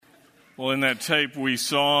Well, in that tape, we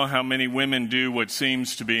saw how many women do what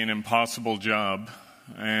seems to be an impossible job.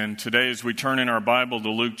 And today, as we turn in our Bible to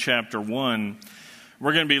Luke chapter 1,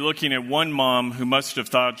 we're going to be looking at one mom who must have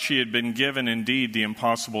thought she had been given indeed the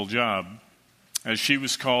impossible job, as she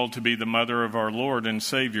was called to be the mother of our Lord and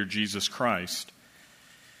Savior, Jesus Christ.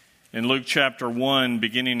 In Luke chapter 1,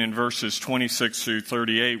 beginning in verses 26 through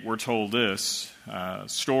 38, we're told this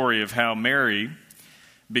story of how Mary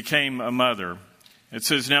became a mother. It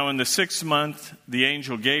says, "Now in the 6th month, the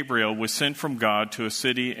angel Gabriel was sent from God to a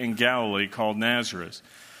city in Galilee called Nazareth,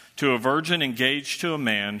 to a virgin engaged to a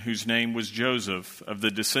man whose name was Joseph, of the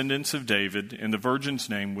descendants of David, and the virgin's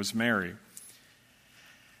name was Mary.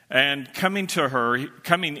 And coming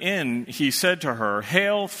in, he said to her,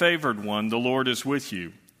 'Hail, favored one, the Lord is with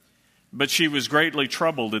you.' But she was greatly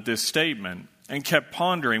troubled at this statement, and kept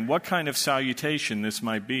pondering what kind of salutation this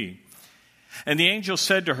might be. And the angel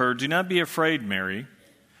said to her, 'Do not be afraid, Mary,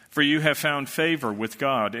 for you have found favor with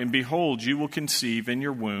God. And behold, you will conceive in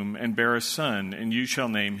your womb and bear a son, and you shall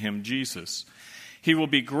name him Jesus. He will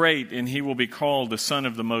be great, and he will be called the Son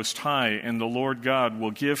of the Most High, and the Lord God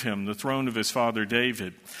will give him the throne of his father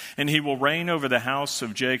David. And he will reign over the house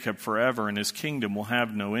of Jacob forever, and his kingdom will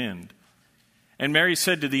have no end.' And Mary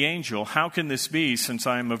said to the angel, 'How can this be, since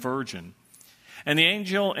I am a virgin?' And the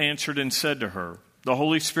angel answered and said to her, 'The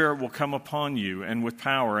Holy Spirit will come upon you, and with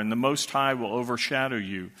power, and the Most High will overshadow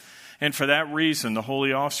you. And for that reason, the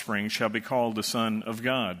holy offspring shall be called the Son of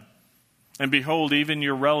God. And behold, even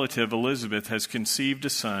your relative Elizabeth has conceived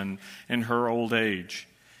a son in her old age.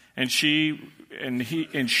 And she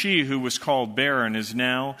who was called barren is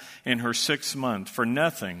now in her 6th month, for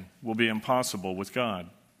nothing will be impossible with God.'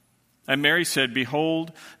 And Mary said,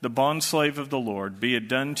 'Behold, the bondslave of the Lord, be it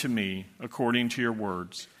done to me according to your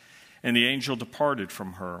words.' And the angel departed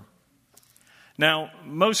from her." Now,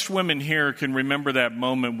 most women here can remember that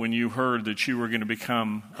moment when you heard that you were going to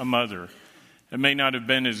become a mother. It may not have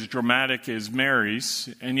been as dramatic as Mary's,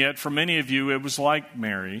 and yet for many of you it was like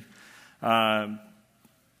Mary.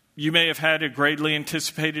 You may have had a greatly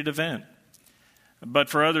anticipated event, but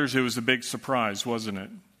for others it was a big surprise, wasn't it?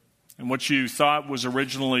 And what you thought was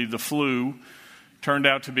originally the flu turned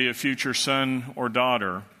out to be a future son or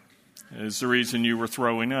daughter, is the reason you were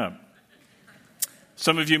throwing up.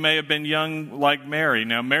 Some of you may have been young like Mary.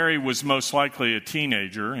 Now, Mary was most likely a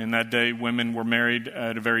teenager. In that day, women were married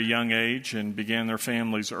at a very young age and began their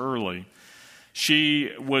families early.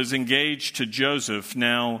 She was engaged to Joseph.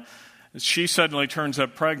 Now, she suddenly turns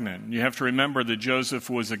up pregnant. You have to remember that Joseph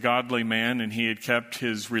was a godly man, and he had kept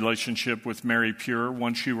his relationship with Mary pure.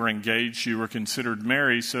 Once you were engaged, you were considered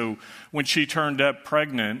married. So when she turned up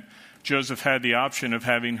pregnant, Joseph had the option of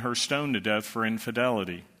having her stoned to death for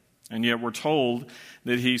infidelity. And yet we're told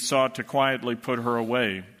that he sought to quietly put her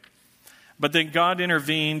away. But then God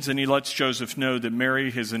intervenes, and he lets Joseph know that Mary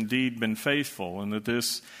has indeed been faithful, and that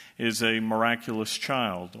this is a miraculous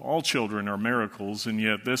child. All children are miracles, and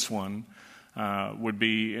yet this one would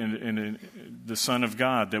be the Son of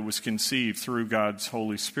God that was conceived through God's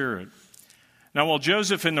Holy Spirit. Now, while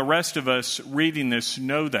Joseph and the rest of us reading this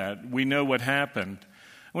know that, we know what happened.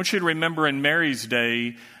 I want you to remember in Mary's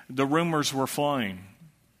day, the rumors were flying.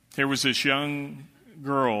 There was this young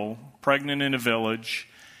girl pregnant in a village,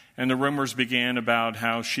 and the rumors began about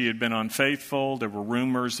how she had been unfaithful. There were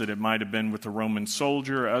rumors that it might have been with a Roman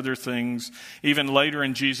soldier, other things. Even later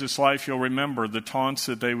in Jesus' life, you'll remember the taunts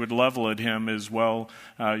that they would level at him as well.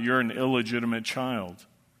 You're an illegitimate child.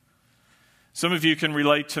 Some of you can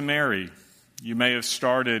relate to Mary. You may have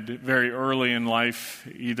started very early in life,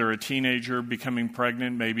 either a teenager becoming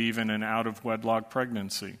pregnant, maybe even an out-of-wedlock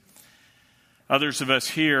pregnancy. Others of us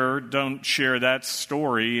here don't share that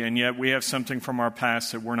story, and yet we have something from our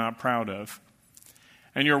past that we're not proud of.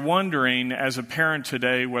 And you're wondering, as a parent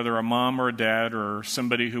today, whether a mom or a dad or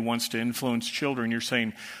somebody who wants to influence children, you're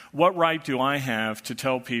saying, what right do I have to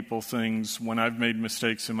tell people things when I've made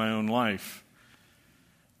mistakes in my own life?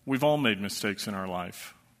 We've all made mistakes in our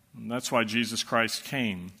life. And that's why Jesus Christ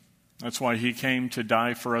came. That's why he came to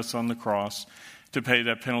die for us on the cross, to pay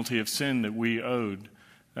that penalty of sin that we owed,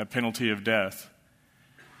 that penalty of death.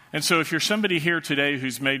 And so if you're somebody here today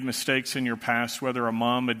who's made mistakes in your past, whether a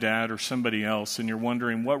mom, a dad, or somebody else, and you're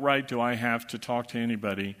wondering, what right do I have to talk to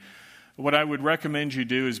anybody? What I would recommend you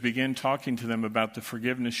do is begin talking to them about the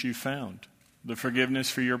forgiveness you found, the forgiveness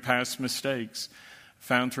for your past mistakes,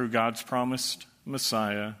 found through God's promised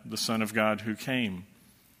Messiah, the Son of God who came.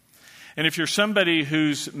 And if you're somebody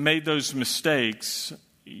who's made those mistakes,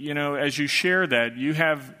 you know, as you share that, you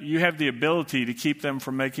have the ability to keep them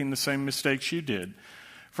from making the same mistakes you did.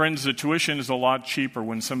 Friends, the tuition is a lot cheaper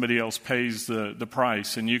when somebody else pays the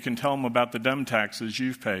price, and you can tell them about the dumb taxes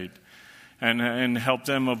you've paid and help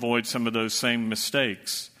them avoid some of those same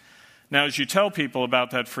mistakes. Now, as you tell people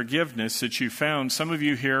about that forgiveness that you found, some of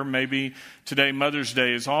you here, maybe today, Mother's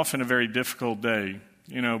Day, is often a very difficult day.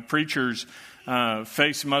 You know, preachers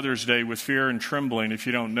face Mother's Day with fear and trembling if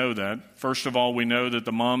you don't know that. First of all, we know that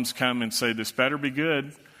the moms come and say, this better be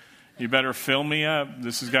good. You better fill me up.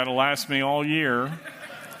 This has got to last me all year.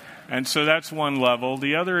 And so that's one level.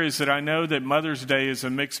 The other is that I know that Mother's Day is a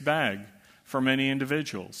mixed bag for many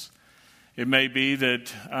individuals. It may be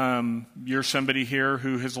that you're somebody here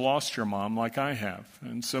who has lost your mom like I have.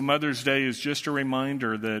 And so Mother's Day is just a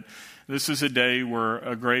reminder that this is a day where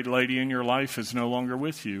a great lady in your life is no longer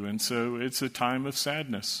with you. And so it's a time of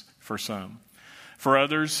sadness for some. For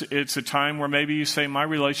others, it's a time where maybe you say, my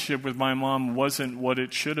relationship with my mom wasn't what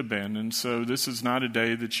it should have been. And so this is not a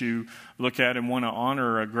day that you look at and want to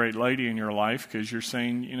honor a great lady in your life because you're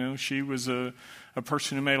saying, you know, she was a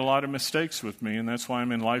person who made a lot of mistakes with me, and that's why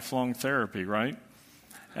I'm in lifelong therapy, right?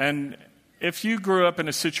 And if you grew up in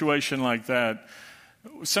a situation like that,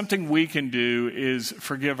 something we can do is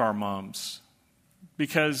forgive our moms.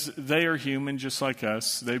 Because they are human just like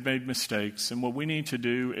us. They've made mistakes. And what we need to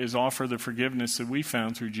do is offer the forgiveness that we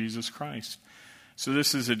found through Jesus Christ. So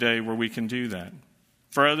this is a day where we can do that.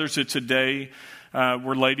 For others, it's a day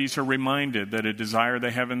where ladies are reminded that a desire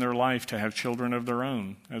they have in their life to have children of their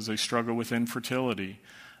own as they struggle with infertility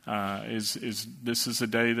this is a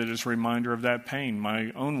day that is a reminder of that pain.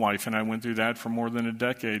 My own wife and I went through that for more than a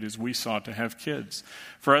decade as we sought to have kids.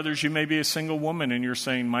 For others, you may be a single woman and you're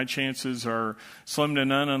saying, my chances are slim to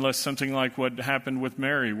none unless something like what happened with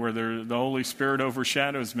Mary, where the Holy Spirit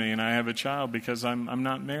overshadows me and I have a child because I'm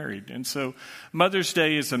not married. And so Mother's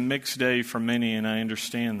Day is a mixed day for many, and I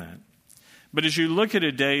understand that. But as you look at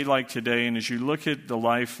a day like today and as you look at the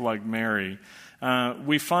life like Mary,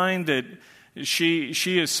 we find that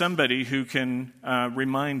she is somebody who can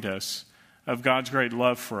remind us of God's great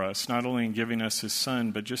love for us, not only in giving us His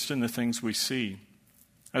Son, but just in the things we see.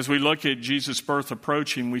 As we look at Jesus' birth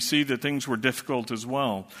approaching, we see that things were difficult as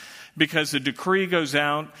well, because the decree goes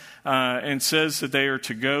out and says that they are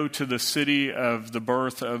to go to the city of the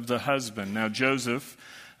birth of the husband. Now, Joseph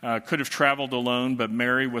could have traveled alone, but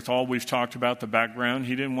Mary, with all we've talked about the background,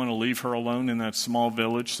 he didn't want to leave her alone in that small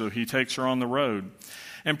village, so he takes her on the road.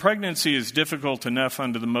 And pregnancy is difficult enough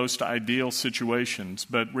under the most ideal situations.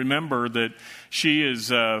 But remember that she is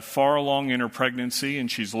far along in her pregnancy, and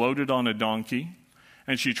she's loaded on a donkey.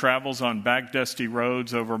 And she travels on back dusty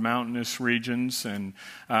roads over mountainous regions. And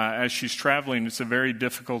as she's traveling, it's a very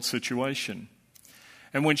difficult situation.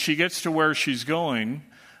 And when she gets to where she's going,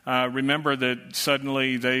 remember that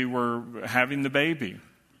suddenly they were having the baby.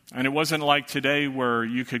 And it wasn't like today where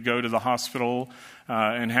you could go to the hospital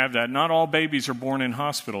and have that. Not all babies are born in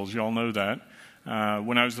hospitals. You all know that.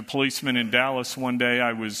 When I was a policeman in Dallas one day,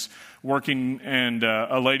 I was working and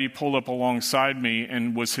a lady pulled up alongside me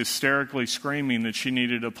and was hysterically screaming that she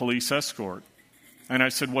needed a police escort. And I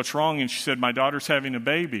said, "What's wrong?" And she said, "My daughter's having a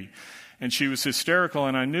baby." And she was hysterical,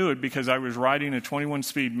 and I knew it because I was riding a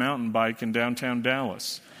 21-speed mountain bike in downtown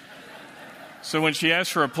Dallas. So when she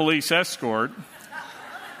asked for a police escort,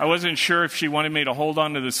 I wasn't sure if she wanted me to hold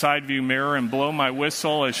on to the side view mirror and blow my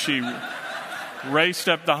whistle as she raced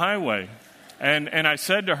up the highway. And I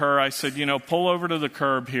said to her, I said, pull over to the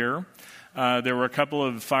curb here. There were a couple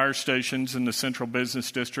of fire stations in the central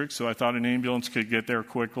business district, so I thought an ambulance could get there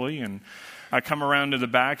quickly. And I come around to the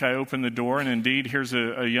back, I open the door, and indeed, here's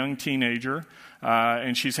a young teenager,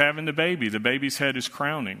 and she's having the baby. The baby's head is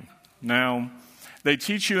crowning. Now, they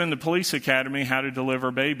teach you in the police academy how to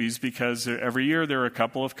deliver babies because every year there are a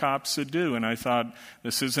couple of cops that do. And I thought,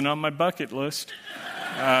 this isn't on my bucket list.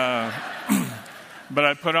 But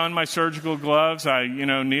I put on my surgical gloves. I,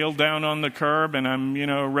 kneel down on the curb, and I'm,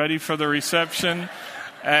 ready for the reception.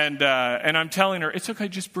 And I'm telling her, it's okay,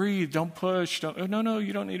 just breathe. Don't push. No,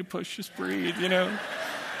 you don't need to push. Just breathe,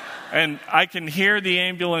 And I can hear the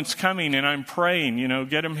ambulance coming, and I'm praying,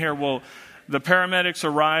 get him here. Well, the paramedics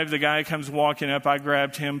arrive. The guy comes walking up. I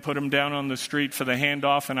grabbed him, put him down on the street for the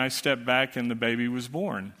handoff, and I stepped back, and the baby was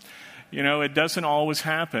born. It doesn't always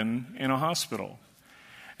happen in a hospital.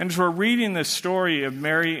 And as we're reading this story of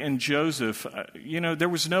Mary and Joseph, there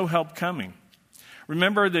was no help coming.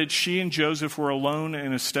 Remember that she and Joseph were alone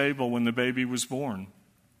in a stable when the baby was born.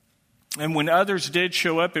 And when others did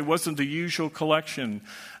show up, it wasn't the usual collection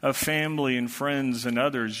of family and friends and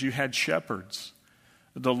others. You had shepherds,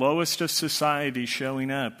 the lowest of society,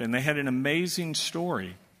 showing up. And they had an amazing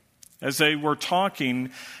story. As they were talking,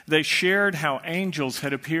 they shared how angels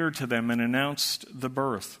had appeared to them and announced the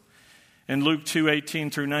birth. In Luke 2:18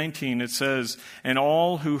 through 19, it says, "And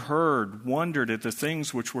all who heard wondered at the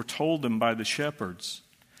things which were told them by the shepherds.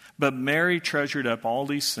 But Mary treasured up all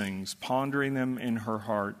these things, pondering them in her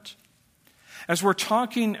heart." As we're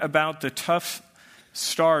talking about the tough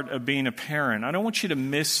start of being a parent, I don't want you to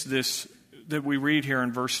miss this that we read here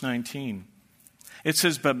in verse 19. It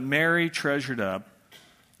says, "But Mary treasured up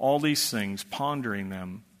all these things, pondering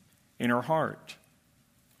them in her heart."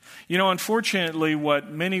 You know, unfortunately,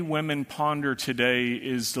 what many women ponder today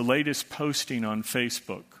is the latest posting on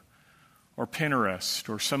Facebook or Pinterest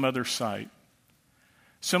or some other site.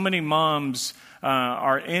 So many moms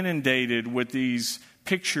are inundated with these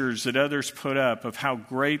pictures that others put up of how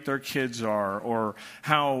great their kids are or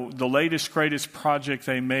how the latest, greatest project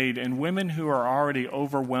they made. And women who are already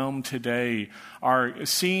overwhelmed today are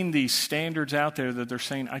seeing these standards out there that they're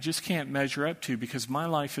saying, I just can't measure up to because my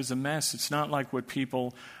life is a mess. It's not like what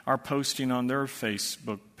people are posting on their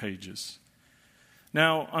Facebook pages.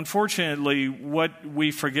 Now, unfortunately, what we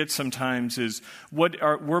forget sometimes is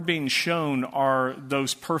we're being shown are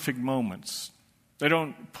those perfect moments. They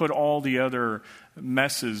don't put all the other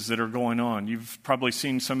messes that are going on. You've probably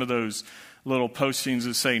seen some of those little postings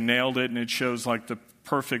that say nailed it, and it shows like the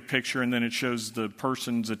perfect picture, and then it shows the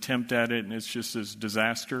person's attempt at it, and it's just this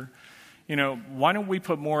disaster. You know, why don't we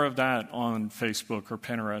put more of that on Facebook or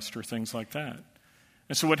Pinterest or things like that?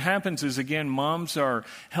 And so what happens is, again, moms are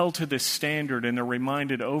held to this standard, and they're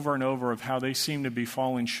reminded over and over of how they seem to be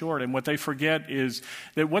falling short. And what they forget is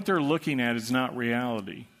that what they're looking at is not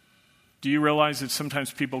reality. Do you realize that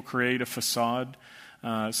sometimes people create a facade?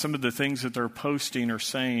 Some of the things that they're posting or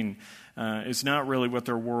saying is not really what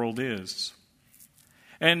their world is.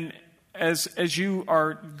 And as you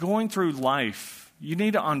are going through life, you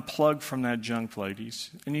need to unplug from that junk,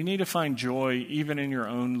 ladies. And you need to find joy even in your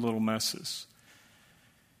own little messes.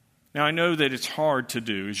 Now, I know that it's hard to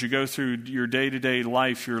do. As you go through your day-to-day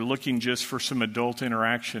life, you're looking just for some adult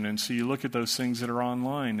interaction, and so you look at those things that are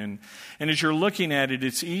online. And as you're looking at it,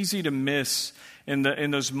 it's easy to miss in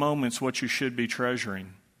those moments what you should be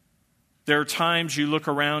treasuring. There are times you look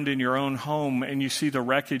around in your own home and you see the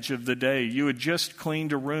wreckage of the day. You had just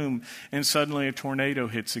cleaned a room, and suddenly a tornado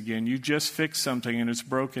hits again. You just fixed something, and it's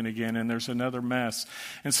broken again, and there's another mess.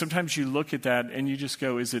 And sometimes you look at that, and you just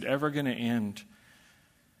go, is it ever going to end?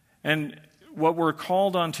 And what we're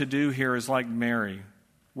called on to do here is like Mary,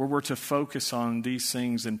 where we're to focus on these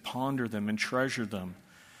things and ponder them and treasure them.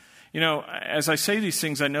 You know, as I say these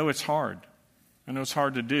things, I know it's hard. I know it's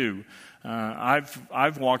hard to do.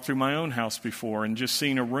 I've walked through my own house before and just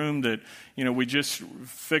seen a room that, you know, we just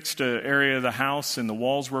fixed an area of the house and the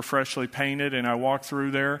walls were freshly painted, and I walked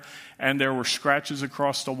through there and there were scratches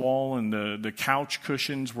across the wall, and the couch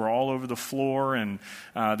cushions were all over the floor, and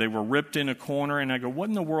they were ripped in a corner, and I go, what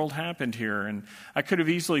in the world happened here? And I could have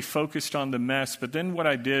easily focused on the mess, but then what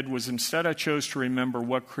I did was instead I chose to remember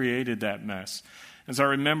what created that mess. As I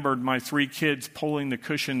remembered my 3 kids pulling the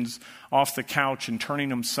cushions off the couch and turning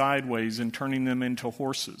them sideways and turning them into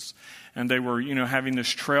horses. And they were, you know, having this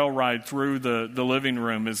trail ride through the living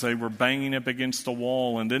room as they were banging up against the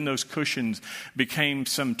wall. And then those cushions became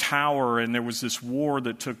some tower, and there was this war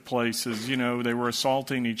that took place as, you know, they were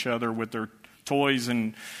assaulting each other with their toys.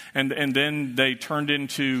 And then they turned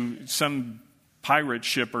into some pirate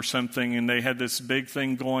ship or something, and they had this big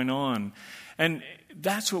thing going on. And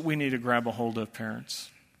that's what we need to grab a hold of,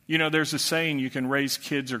 parents. You know, there's a saying, you can raise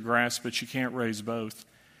kids or grass, but you can't raise both.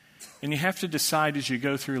 And you have to decide as you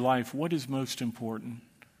go through life, what is most important?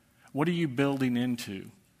 What are you building into?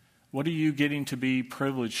 What are you getting to be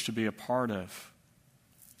privileged to be a part of?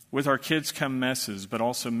 With our kids come messes, but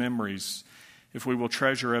also memories, if we will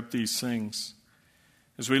treasure up these things.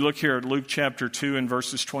 As we look here at Luke chapter 2 and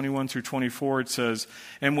verses 21 through 24, it says,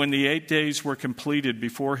 "And when the 8 days were completed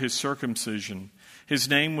before his circumcision, his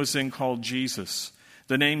name was then called Jesus,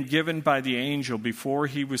 the name given by the angel before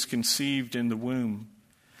he was conceived in the womb.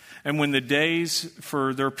 And when the days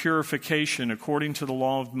for their purification according to the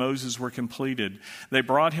law of Moses were completed, they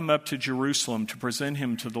brought him up to Jerusalem to present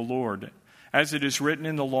him to the Lord. As it is written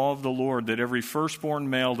in the law of the Lord, that every firstborn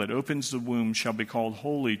male that opens the womb shall be called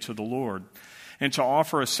holy to the Lord, and to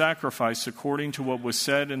offer a sacrifice according to what was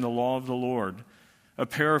said in the law of the Lord, a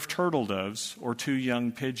pair of turtle doves or 2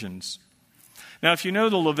 young pigeons." Now, if you know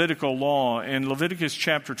the Levitical law, in Leviticus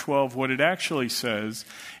chapter 12, what it actually says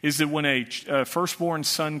is that when a firstborn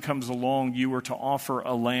son comes along, you are to offer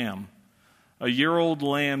a lamb, a year-old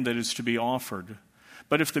lamb that is to be offered.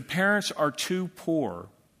 But if the parents are too poor,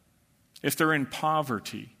 if they're in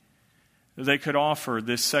poverty, they could offer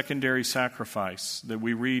this secondary sacrifice that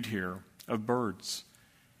we read here of birds.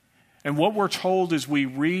 And what we're told as we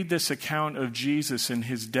read this account of Jesus and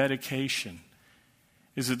his dedication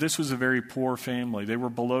is that this was a very poor family. They were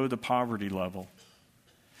below the poverty level.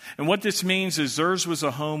 And what this means is theirs was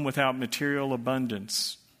a home without material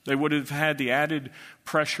abundance. They would have had the added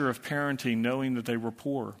pressure of parenting knowing that they were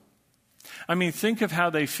poor. I mean, think of how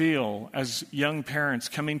they feel as young parents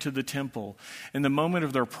coming to the temple in the moment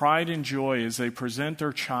of their pride and joy as they present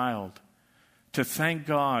their child to thank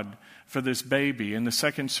God for this baby. In the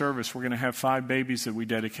second service, we're going to have 5 babies that we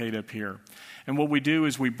dedicate up here. And what we do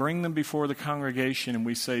is we bring them before the congregation and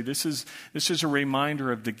we say, this is a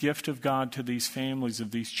reminder of the gift of God to these families,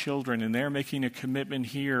 of these children. And they're making a commitment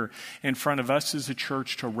here in front of us as a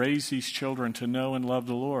church to raise these children to know and love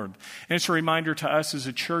the Lord. And it's a reminder to us as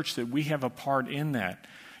a church that we have a part in that.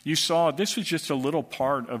 You saw, this was just a little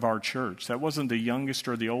part of our church. That wasn't the youngest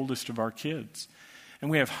or the oldest of our kids. And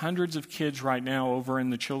we have hundreds of kids right now over in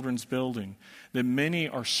the children's building that many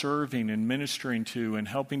are serving and ministering to and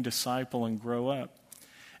helping disciple and grow up.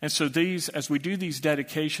 And so as we do these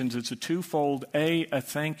dedications, it's a twofold. A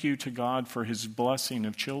thank you to God for his blessing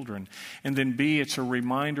of children. And then B, it's a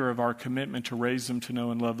reminder of our commitment to raise them to know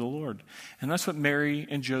and love the Lord. And that's what Mary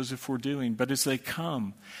and Joseph were doing. But as they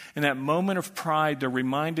come, in that moment of pride, they're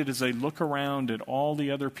reminded as they look around at all the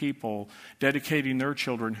other people dedicating their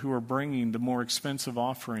children who are bringing the more expensive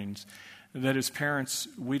offerings, that as parents,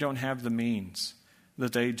 we don't have the means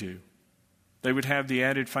that they do. They would have the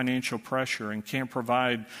added financial pressure and can't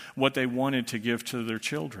provide what they wanted to give to their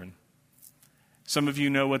children. Some of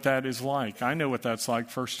you know what that is like. I know what that's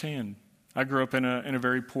like firsthand. I grew up in a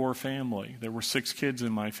very poor family. There were 6 kids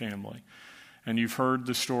in my family. And you've heard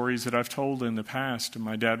the stories that I've told in the past. And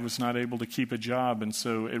my dad was not able to keep a job, and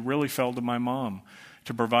so it really fell to my mom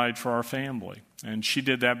to provide for our family. And she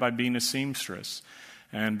did that by being a seamstress.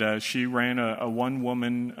 And she ran a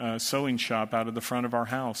one-woman sewing shop out of the front of our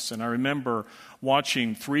house. And I remember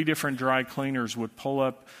watching 3 different dry cleaners would pull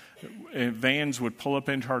up, vans would pull up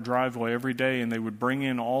into our driveway every day, and they would bring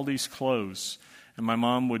in all these clothes. And my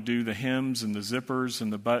mom would do the hems and the zippers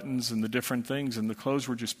and the buttons and the different things, and the clothes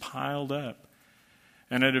were just piled up.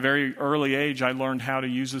 And at a very early age, I learned how to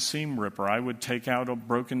use a seam ripper. I would take out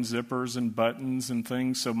broken zippers and buttons and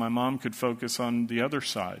things so my mom could focus on the other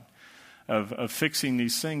side of fixing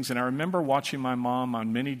these things. And I remember watching my mom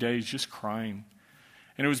on many days just crying.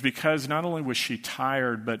 And it was because not only was she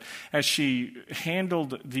tired, but as she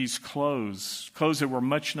handled these clothes that were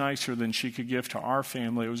much nicer than she could give to our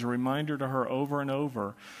family, it was a reminder to her over and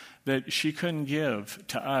over that she couldn't give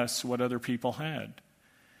to us what other people had.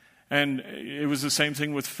 And it was the same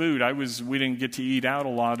thing with food. We didn't get to eat out a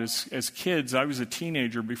lot as kids. I was a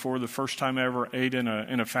teenager before the first time I ever ate in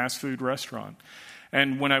a fast food restaurant.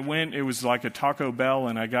 And when I went, it was like a Taco Bell,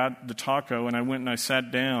 and I got the taco, and I went and I sat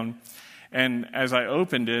down. And as I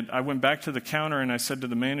opened it, I went back to the counter, and I said to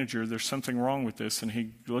the manager, there's something wrong with this. And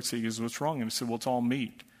he looks at me and goes, what's wrong? And I said, well, it's all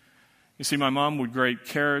meat. You see, my mom would grate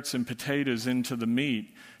carrots and potatoes into the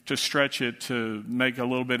meat to stretch it to make a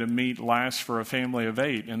little bit of meat last for a family of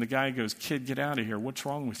 8. And the guy goes, kid, get out of here. What's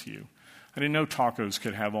wrong with you? I didn't know tacos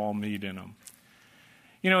could have all meat in them.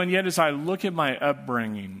 And yet as I look at my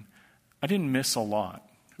upbringing, I didn't miss a lot.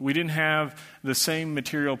 We didn't have the same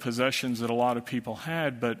material possessions that a lot of people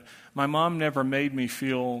had, but my mom never made me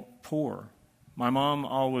feel poor. My mom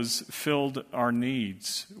always filled our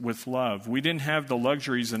needs with love. We didn't have the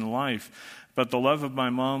luxuries in life, but the love of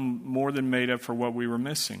my mom more than made up for what we were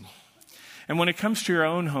missing. And when it comes to your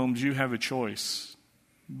own homes, you have a choice,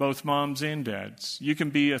 both moms and dads. You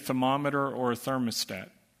can be a thermometer or a thermostat.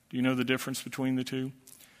 Do you know the difference between the two?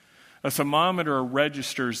 A thermometer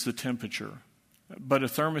registers the temperature, but a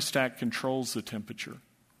thermostat controls the temperature.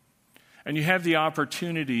 And you have the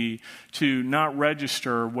opportunity to not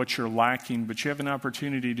register what you're lacking, but you have an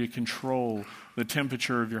opportunity to control the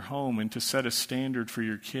temperature of your home and to set a standard for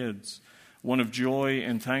your kids, one of joy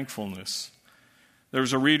and thankfulness. There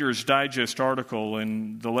was a Reader's Digest article,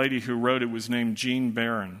 and the lady who wrote it was named Jean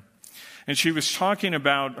Barron. And she was talking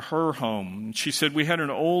about her home. She said, we had an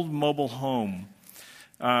old mobile home.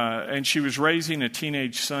 And she was raising a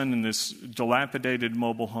teenage son in this dilapidated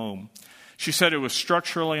mobile home. She said it was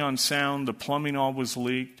structurally unsound. The plumbing all was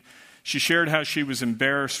leaked. She shared how she was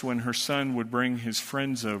embarrassed when her son would bring his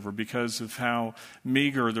friends over because of how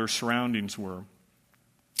meager their surroundings were.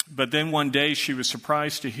 But then one day she was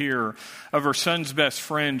surprised to hear of her son's best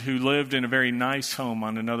friend who lived in a very nice home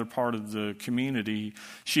on another part of the community.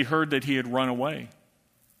 She heard that he had run away.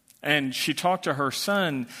 And she talked to her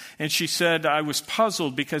son, and she said, I was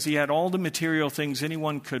puzzled because he had all the material things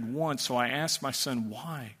anyone could want. So I asked my son,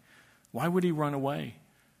 why? Why would he run away?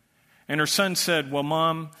 And her son said, well,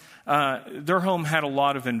 Mom, their home had a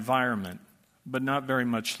lot of environment, but not very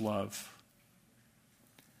much love.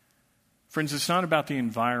 Friends, it's not about the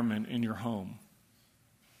environment in your home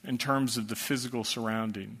in terms of the physical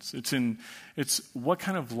surroundings. It's what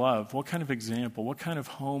kind of love, what kind of example, what kind of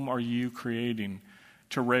home are you creating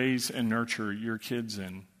to raise and nurture your kids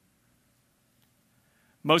in?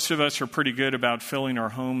 Most of us are pretty good about filling our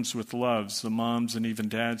homes with loves, the moms and even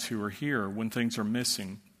dads who are here when things are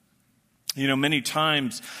missing. You know, many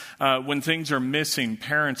times when things are missing,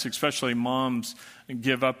 parents, especially moms,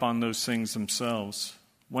 give up on those things themselves.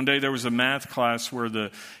 One day there was a math class where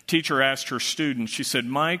the teacher asked her students, she said,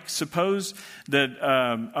 Mike, suppose that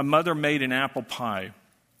a mother made an apple pie,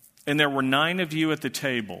 and there were 9 of you at the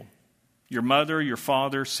table, your mother, your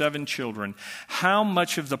father, 7 children. How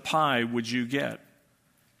much of the pie would you get?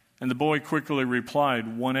 And the boy quickly replied,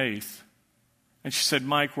 1/8. And she said,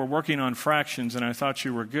 Mike, we're working on fractions, and I thought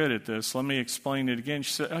you were good at this. Let me explain it again.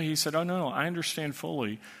 He said, no, I understand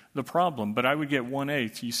fully the problem, but I would get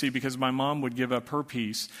 1/8, you see, because my mom would give up her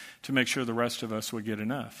piece to make sure the rest of us would get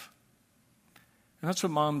enough. And that's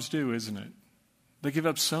what moms do, isn't it? They give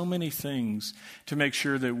up so many things to make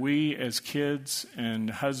sure that we as kids and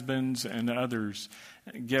husbands and others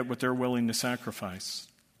get what they're willing to sacrifice.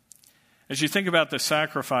 As you think about the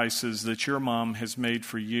sacrifices that your mom has made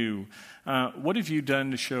for you, what have you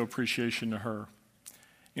done to show appreciation to her?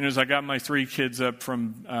 You know, as I got my 3 kids up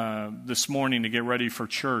from this morning to get ready for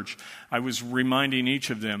church, I was reminding each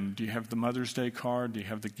of them, do you have the Mother's Day card? Do you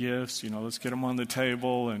have the gifts? You know, let's get them on the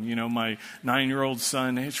table. And, you know, my 9-year-old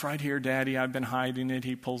son, hey, it's right here, Daddy. I've been hiding it.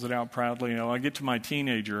 He pulls it out proudly. You know, I get to my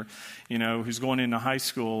teenager, you know, who's going into high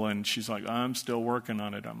school, and she's like, I'm still working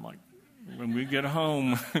on it. I'm like, when we get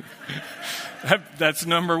home, that's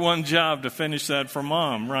number 1 job, to finish that for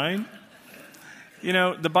Mom, right? You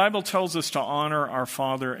know, the Bible tells us to honor our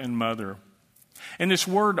father and mother. And this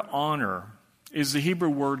word honor is the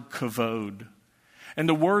Hebrew word kavod. And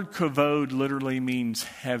the word kavod literally means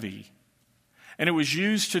heavy. And it was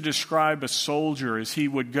used to describe a soldier as he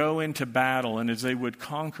would go into battle and as they would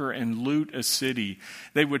conquer and loot a city.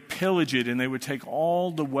 They would pillage it and they would take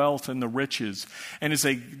all the wealth and the riches. And as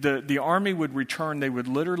the army would return, they would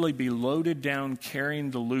literally be loaded down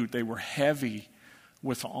carrying the loot. They were heavy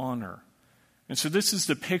with honor. And so this is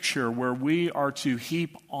the picture where we are to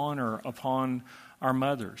heap honor upon our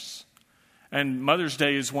mothers. And Mother's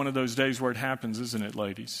Day is one of those days where it happens, isn't it,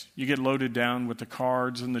 ladies? You get loaded down with the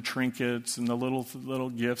cards and the trinkets and the little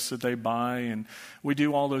gifts that they buy, and we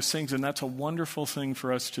do all those things, and that's a wonderful thing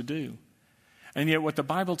for us to do. And yet what the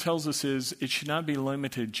Bible tells us is it should not be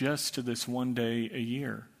limited just to this one day a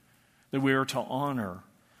year, that we are to honor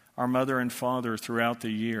our mother and father throughout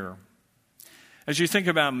the year. As you think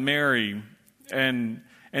about Mary and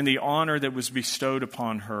the honor that was bestowed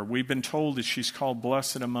upon her, we've been told that she's called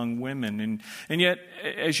blessed among women. And yet,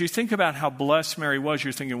 as you think about how blessed Mary was,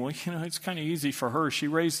 you're thinking, well, you know, it's kind of easy for her. She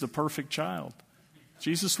raised the perfect child.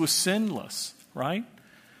 Jesus was sinless, right?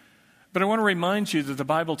 But I want to remind you that the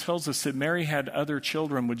Bible tells us that Mary had other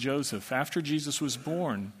children with Joseph. After Jesus was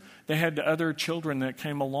born, they had other children that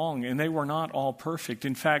came along, and they were not all perfect.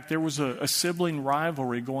 In fact, there was a sibling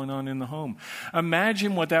rivalry going on in the home.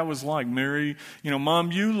 Imagine what that was like. Mary, you know,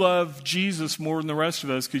 Mom, you love Jesus more than the rest of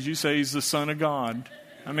us because you say he's the Son of God.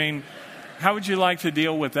 I mean, how would you like to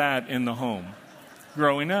deal with that in the home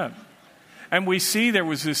growing up? And we see there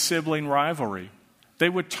was this sibling rivalry. They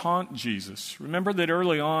would taunt Jesus. Remember that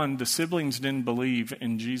early on, the siblings didn't believe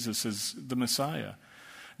in Jesus as the Messiah.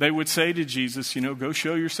 They would say to Jesus, you know, go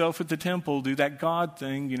show yourself at the temple, do that God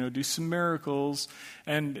thing, you know, do some miracles.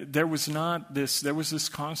 And there was this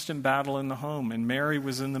constant battle in the home, and Mary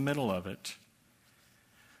was in the middle of it.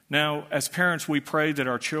 Now, as parents, we pray that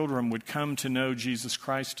our children would come to know Jesus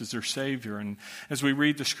Christ as their Savior. And as we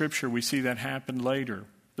read the Scripture, we see that happen later.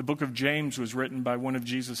 The book of James was written by one of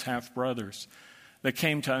Jesus' half-brothers that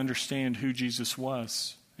came to understand who Jesus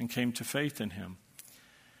was and came to faith in him.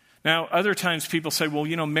 Now, other times people say, well,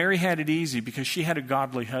 you know, Mary had it easy because she had a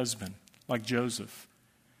godly husband like Joseph.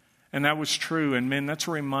 And that was true. And men, that's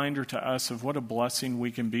a reminder to us of what a blessing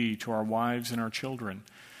we can be to our wives and our children.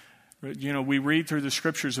 You know, we read through the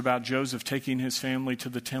Scriptures about Joseph taking his family to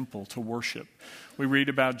the temple to worship. We read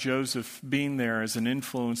about Joseph being there as an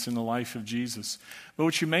influence in the life of Jesus. But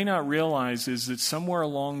what you may not realize is that somewhere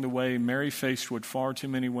along the way, Mary faced what far too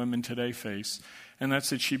many women today face, and that's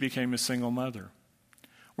that she became a single mother.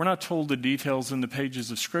 We're not told the details in the pages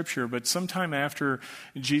of Scripture, but sometime after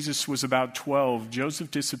Jesus was about 12, Joseph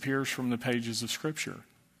disappears from the pages of Scripture,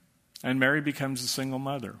 and Mary becomes a single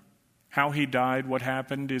mother. How he died, what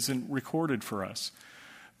happened, isn't recorded for us.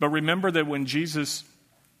 But remember that when Jesus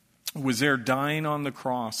was there dying on the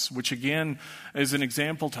cross, which again is an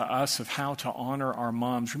example to us of how to honor our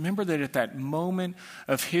moms. Remember that at that moment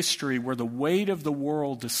of history where the weight of the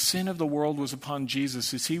world, the sin of the world was upon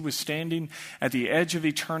Jesus, as he was standing at the edge of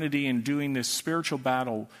eternity and doing this spiritual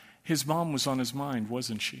battle, his mom was on his mind,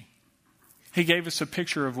 wasn't she? He gave us a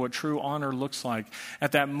picture of what true honor looks like.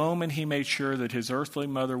 At that moment, he made sure that his earthly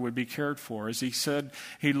mother would be cared for. As he said,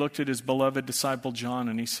 he looked at his beloved disciple John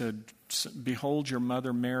and he said, "Behold your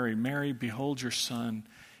mother Mary. Mary, behold your son."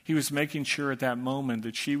 He was making sure at that moment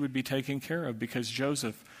that she would be taken care of because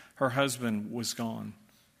Joseph, her husband, was gone.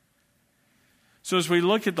 So as we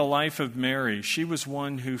look at the life of Mary, she was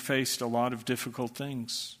one who faced a lot of difficult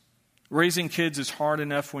things. Raising kids is hard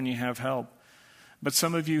enough when you have help. But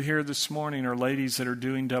some of you here this morning are ladies that are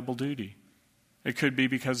doing double duty. It could be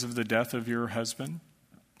because of the death of your husband.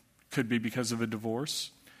 It could be because of a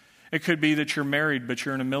divorce. It could be that you're married, but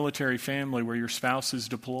you're in a military family where your spouse is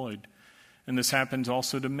deployed. And this happens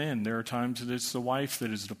also to men. There are times that it's the wife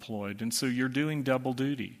that is deployed. And so you're doing double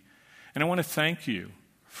duty. And I want to thank you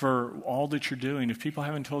for all that you're doing. If people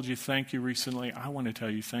haven't told you thank you recently, I want to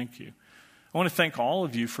tell you thank you. I want to thank all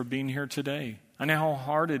of you for being here today. I know how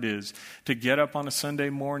hard it is to get up on a Sunday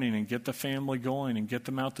morning and get the family going and get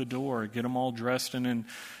them out the door, get them all dressed and then,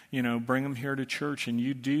 bring them here to church. And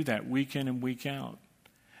you do that week in and week out.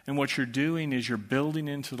 And what you're doing is you're building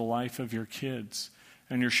into the life of your kids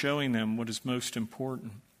and you're showing them what is most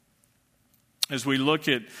important. As we look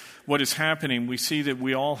at what is happening, we see that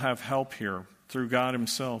we all have help here through God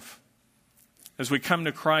himself. As we come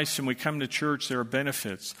to Christ and we come to church, there are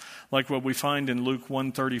benefits, like what we find in Luke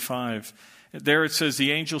 1:35. There it says,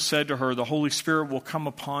 "The angel said to her, 'The Holy Spirit will come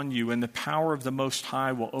upon you, and the power of the Most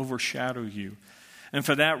High will overshadow you. And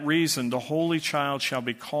for that reason, the Holy Child shall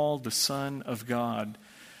be called the Son of God.'"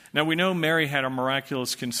 Now we know Mary had a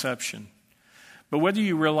miraculous conception. But whether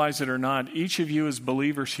you realize it or not, each of you as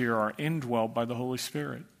believers here are indwelt by the Holy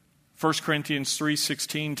Spirit. 1 Corinthians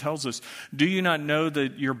 3:16 tells us, "Do you not know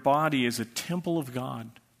that your body is a temple of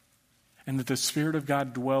God and that the Spirit of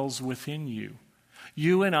God dwells within you?"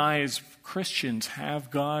 You and I as Christians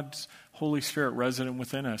have God's Holy Spirit resident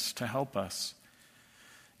within us to help us.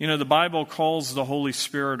 The Bible calls the Holy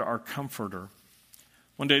Spirit our comforter.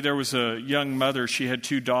 One day there was a young mother. She had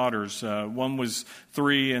two daughters. One was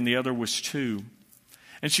 3 and the other was 2.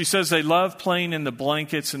 And she says they loved playing in the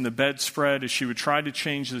blankets and the bedspread as she would try to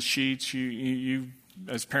change the sheets. You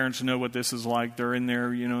as parents know what this is like. They're in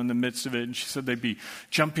there, in the midst of it. And she said they'd be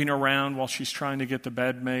jumping around while she's trying to get the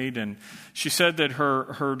bed made. And she said that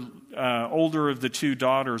her older of the 2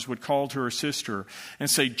 daughters would call to her sister and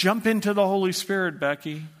say, "Jump into the Holy Spirit,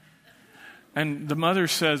 Becky." And the mother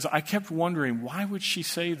says, I kept wondering, why would she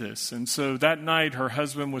say this? And so that night her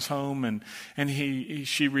husband was home and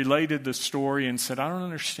she related the story and said, "I don't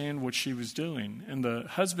understand what she was doing." And the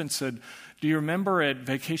husband said, "Do you remember at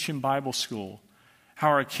Vacation Bible School how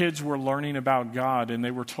our kids were learning about God and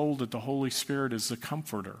they were told that the Holy Spirit is the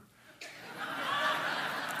comforter?"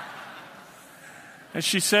 And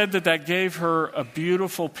she said that gave her a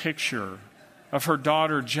beautiful picture of her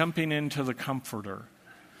daughter jumping into the comforter.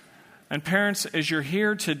 And parents, as you're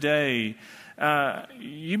here today,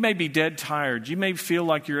 you may be dead tired. You may feel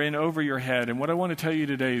like you're in over your head. And what I want to tell you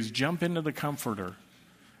today is jump into the comforter.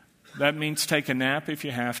 That means take a nap if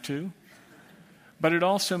you have to. But it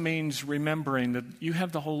also means remembering that you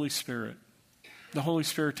have the Holy Spirit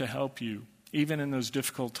to help you, even in those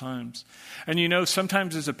difficult times. And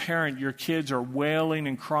sometimes as a parent, your kids are wailing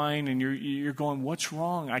and crying and you're going, "What's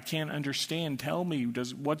wrong? I can't understand. Tell me,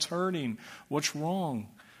 what's hurting? What's wrong?"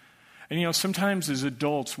 And sometimes as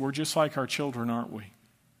adults, we're just like our children, aren't we?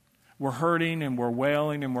 We're hurting and we're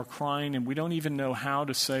wailing and we're crying and we don't even know how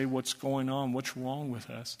to say what's going on, what's wrong with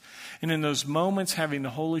us. And in those moments, having the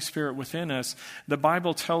Holy Spirit within us, the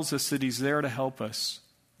Bible tells us that He's there to help us.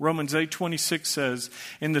 Romans 8:26 says,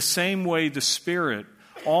 "In the same way, the Spirit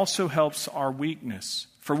also helps our weakness.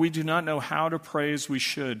 For we do not know how to pray as we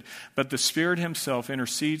should, but the Spirit Himself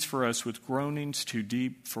intercedes for us with groanings too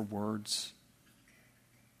deep for words."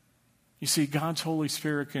 You see, God's Holy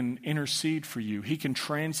Spirit can intercede for you. He can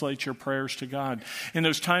translate your prayers to God. In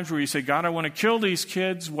those times where you say, "God, I want to kill these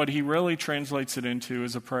kids," what He really translates it into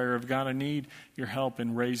is a prayer of, "God, I need your help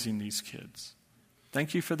in raising these kids.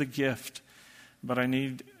 Thank you for the gift, but I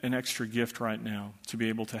need an extra gift right now to be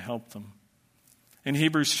able to help them." In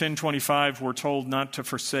Hebrews 10:25, we're told not to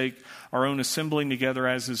forsake our own assembling together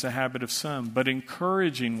as is the habit of some, but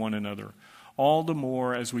encouraging one another, all the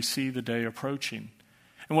more as we see the day approaching.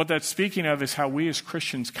 And what that's speaking of is how we as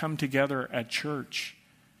Christians come together at church,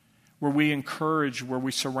 where we encourage, where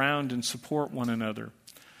we surround and support one another.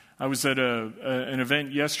 I was at an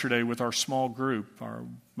event yesterday with our small group.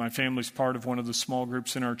 My family's part of one of the small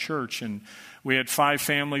groups in our church, and we had 5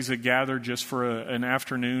 families that gathered just for an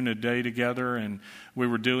afternoon, a day together, and we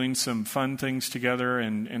were doing some fun things together,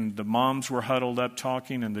 and the moms were huddled up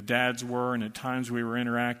talking, and the dads were, and at times we were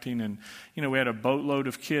interacting, and we had a boatload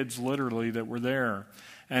of kids literally that were there.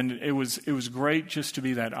 And it was great just to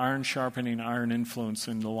be that iron sharpening iron influence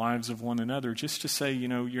in the lives of one another, just to say,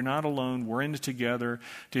 you're not alone, we're in it together,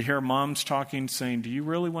 to hear moms talking, saying, do you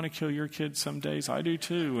really want to kill your kids some days? I do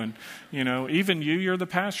too. And, even you're the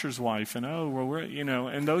pastor's wife, and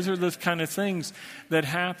and those are the kind of things that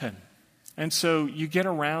happen. And so you get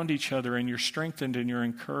around each other and you're strengthened and you're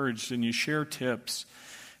encouraged and you share tips.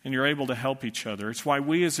 And you're able to help each other. It's why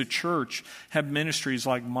we as a church have ministries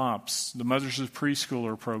like MOPS, the Mothers of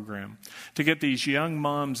Preschooler program, to get these young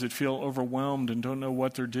moms that feel overwhelmed and don't know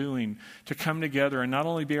what they're doing to come together and not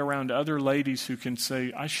only be around other ladies who can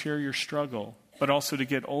say, I share your struggle, but also to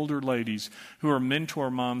get older ladies who are mentor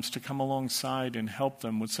moms to come alongside and help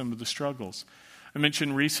them with some of the struggles. I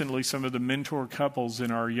mentioned recently some of the mentor couples in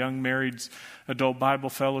our Young Marrieds Adult Bible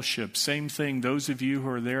Fellowship. Same thing, those of you who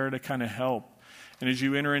are there to kind of help. And as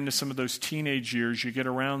you enter into some of those teenage years, you get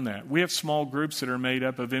around that. We have small groups that are made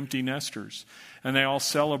up of empty nesters, and they all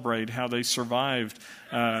celebrate how they survived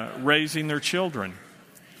raising their children.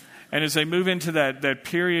 And as they move into that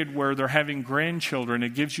period where they're having grandchildren,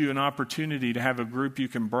 it gives you an opportunity to have a group you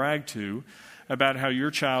can brag to about how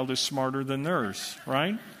your child is smarter than theirs,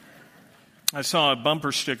 right? I saw a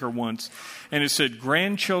bumper sticker once, and it said,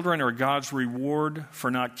 grandchildren are God's reward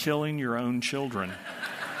for not killing your own children.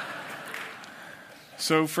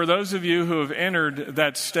 So for those of you who have entered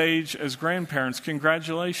that stage as grandparents,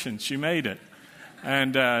 congratulations, you made it.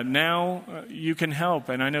 And now you can help.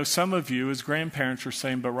 And I know some of you as grandparents are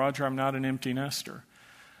saying, but Roger, I'm not an empty nester.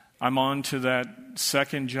 I'm on to that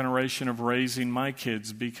second generation of raising my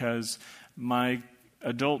kids because my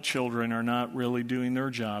adult children are not really doing their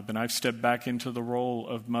job. And I've stepped back into the role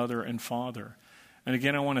of mother and father. And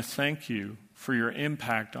again, I want to thank you for your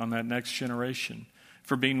impact on that next generation,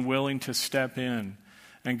 for being willing to step in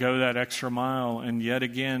and go that extra mile and yet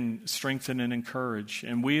again strengthen and encourage.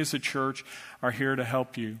 And we as a church are here to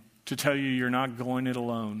help you, to tell you you're not going it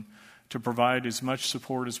alone, to provide as much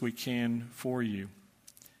support as we can for you.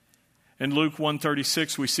 In Luke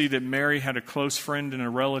 1:36, we see that Mary had a close friend and a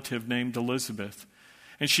relative named Elizabeth.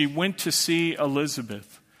 And she went to see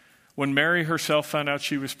Elizabeth. When Mary herself found out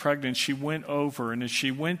she was pregnant, she went over, and as she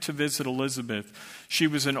went to visit Elizabeth, she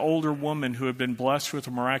was an older woman who had been blessed with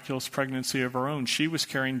a miraculous pregnancy of her own. She was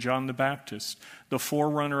carrying John the Baptist, the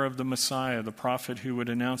forerunner of the Messiah, the prophet who would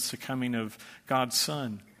announce the coming of God's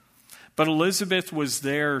Son. But Elizabeth was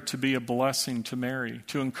there to be a blessing to Mary,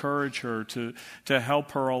 to encourage her, to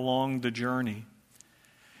help her along the journey.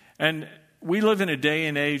 And we live in a day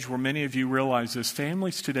and age where many of you realize this.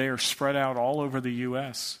 Families today are spread out all over the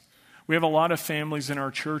U.S. We have a lot of families in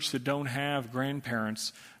our church that don't have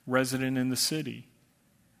grandparents resident in the city.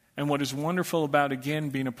 And what is wonderful about, again,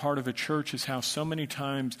 being a part of a church is how so many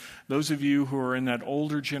times those of you who are in that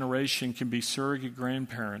older generation can be surrogate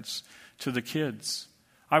grandparents to the kids.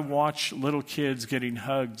 I watch little kids getting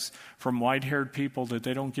hugs from white-haired people that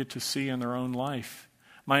they don't get to see in their own life.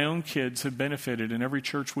 My own kids have benefited in every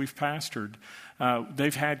church we've pastored.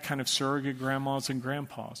 They've had kind of surrogate grandmas and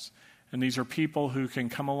grandpas. And these are people who can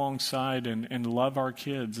come alongside and love our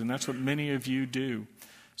kids. And that's what many of you do.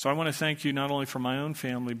 So I want to thank you not only for my own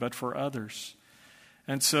family, but for others.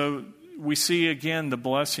 And so we see again the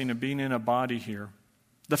blessing of being in a body here.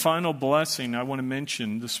 The final blessing I want to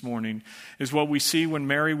mention this morning is what we see when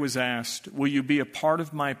Mary was asked, will you be a part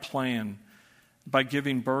of my plan by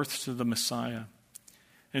giving birth to the Messiah?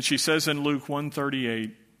 And she says in Luke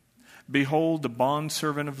 1:38, behold, the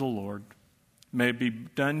bondservant of the Lord, may it be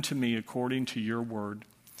done to me according to your word.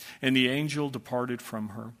 And the angel departed from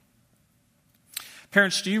her.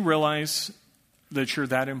 Parents, do you realize that you're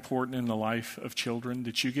that important in the life of children,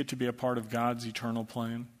 that you get to be a part of God's eternal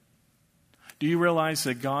plan? Do you realize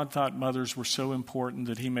that God thought mothers were so important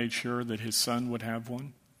that he made sure that his son would have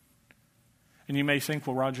one? And you may think,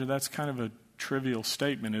 well, Roger, that's kind of a trivial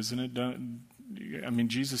statement, isn't it?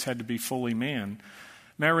 Jesus had to be fully man.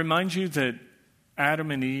 May I remind you that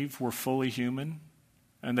Adam and Eve were fully human,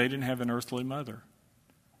 and they didn't have an earthly mother.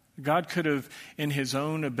 God could have, in his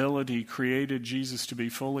own ability, created Jesus to be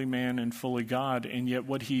fully man and fully God, and yet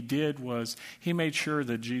what he did was he made sure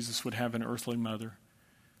that Jesus would have an earthly mother,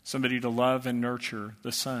 somebody to love and nurture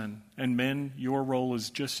the son. And men, your role is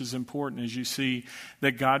just as important as you see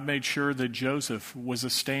that God made sure that Joseph was a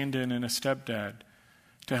stand-in and a stepdad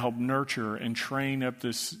to help nurture and train up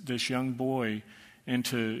this young boy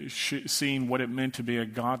into seeing what it meant to be a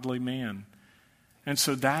godly man. And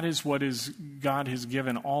so that is what God has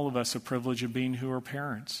given all of us a privilege of being who are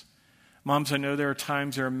parents. Moms, I know there are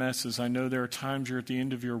times there are messes. I know there are times you're at the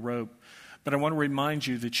end of your rope. But I want to remind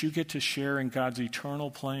you that you get to share in God's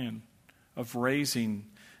eternal plan of raising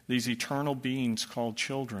these eternal beings called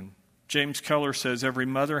children. James Keller says, every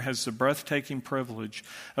mother has the breathtaking privilege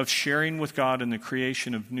of sharing with God in the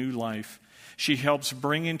creation of new life. She helps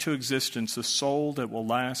bring into existence a soul that will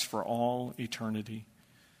last for all eternity.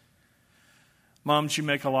 Moms, you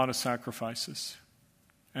make a lot of sacrifices,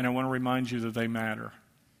 and I want to remind you that they matter,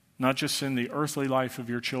 not just in the earthly life of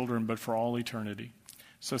your children, but for all eternity.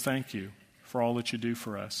 So thank you for all that you do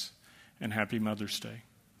for us, and happy Mother's Day.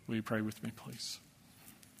 Will you pray with me, please?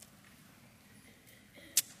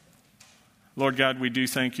 Lord God, we do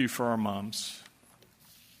thank you for our moms.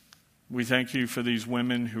 We thank you for these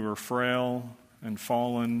women who are frail and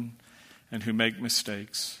fallen and who make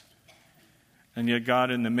mistakes. And yet,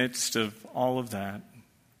 God, in the midst of all of that,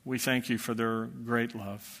 we thank you for their great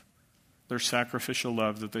love, their sacrificial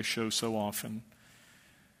love that they show so often.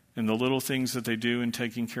 And the little things that they do in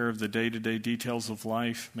taking care of the day-to-day details of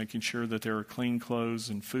life, making sure that there are clean clothes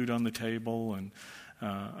and food on the table and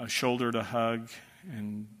a shoulder to hug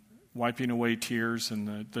and wiping away tears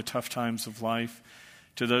in the tough times of life,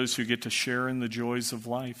 to those who get to share in the joys of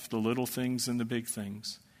life, the little things and the big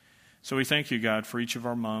things. So we thank you, God, for each of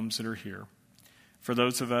our moms that are here. For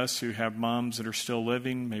those of us who have moms that are still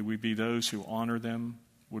living, may we be those who honor them.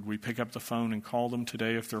 Would we pick up the phone and call them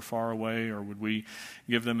today if they're far away, or would we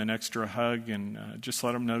give them an extra hug and just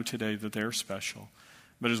let them know today that they're special?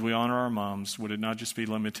 But as we honor our moms, would it not just be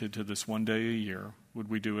limited to this one day a year? Would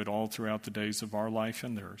we do it all throughout the days of our life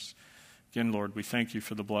and theirs? Again, Lord, we thank you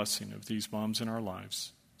for the blessing of these moms in our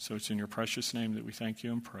lives. So it's in your precious name that we thank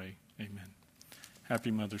you and pray. Amen.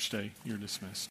 Happy Mother's Day. You're dismissed.